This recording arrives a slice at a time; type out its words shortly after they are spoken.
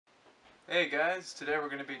Hey guys, today we're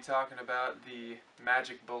going to be talking about the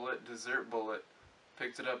Magic Bullet Dessert Bullet.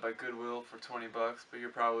 Picked it up at Goodwill for 20 bucks, but you're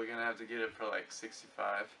probably going to have to get it for like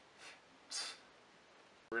 65.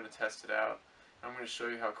 We're going to test it out. I'm going to show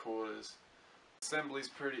you how cool it is. Assembly's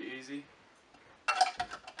pretty easy.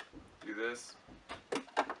 Do this. You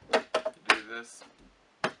do this.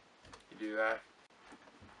 You do that.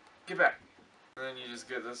 Get back. And then you just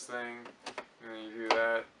get this thing, and then you do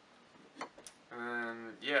that. And then,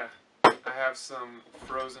 yeah. I have some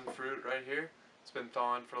frozen fruit right here. It's been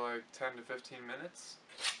thawing for like 10 to 15 minutes.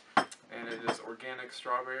 And it is organic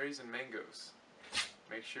strawberries and mangoes.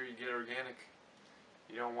 Make sure you get organic.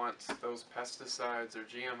 You don't want those pesticides or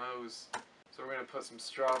GMOs. So we're going to put some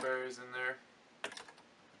strawberries in there.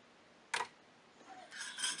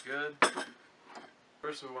 Good.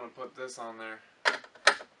 First we want to put this on there.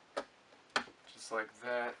 Just like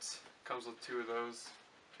that. Comes with two of those.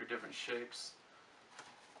 Two different shapes.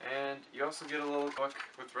 And you also get a little book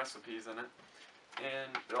with recipes in it.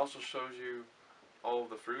 And it also shows you all of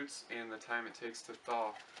the fruits and the time it takes to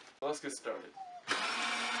thaw. So let's get started.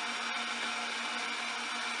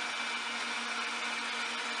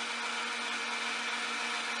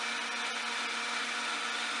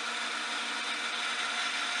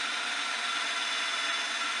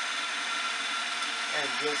 And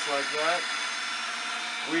just like that,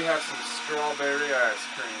 we have some strawberry ice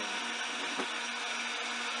cream.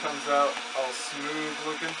 Comes out all smooth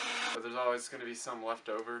looking, but there's always going to be some left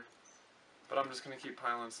over. But I'm just going to keep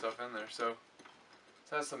piling stuff in there. So it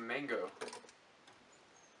has some mango.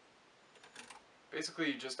 Basically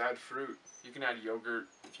you just add fruit. You can add yogurt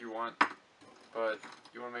if you want, but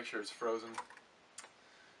you want to make sure it's frozen.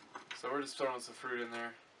 So we're just throwing some fruit in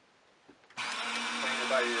there. Playing it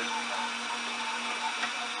by ear.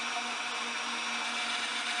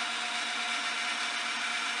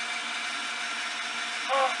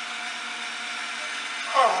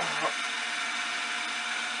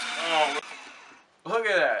 Oh, look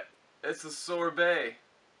at that. It's a sorbet.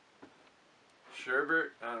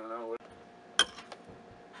 Sherbet? I don't know.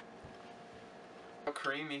 How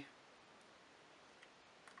creamy.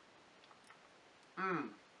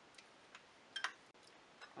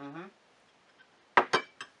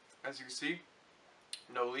 As you can see,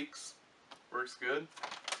 no leaks. Works good.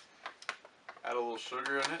 Add a little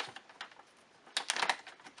sugar in it.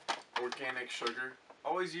 Organic sugar.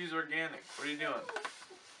 Always use organic. What are you doing?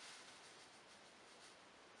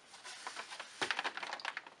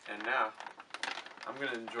 And now, I'm going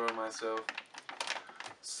to enjoy myself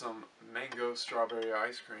some mango strawberry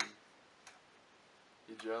ice cream.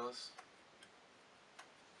 You jealous?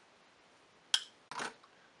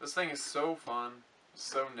 This thing is so fun,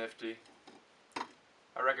 so nifty.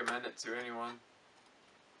 I recommend it to anyone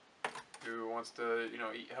who wants to,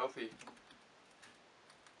 eat healthy.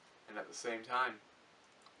 And at the same time,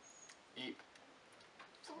 eat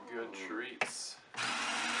some good treats.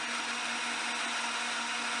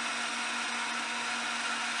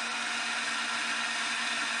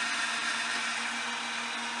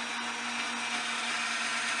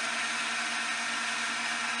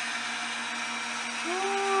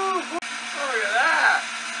 Woo! Look at that!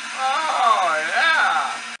 Oh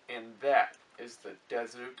yeah! And that is the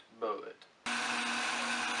Desert Bullet.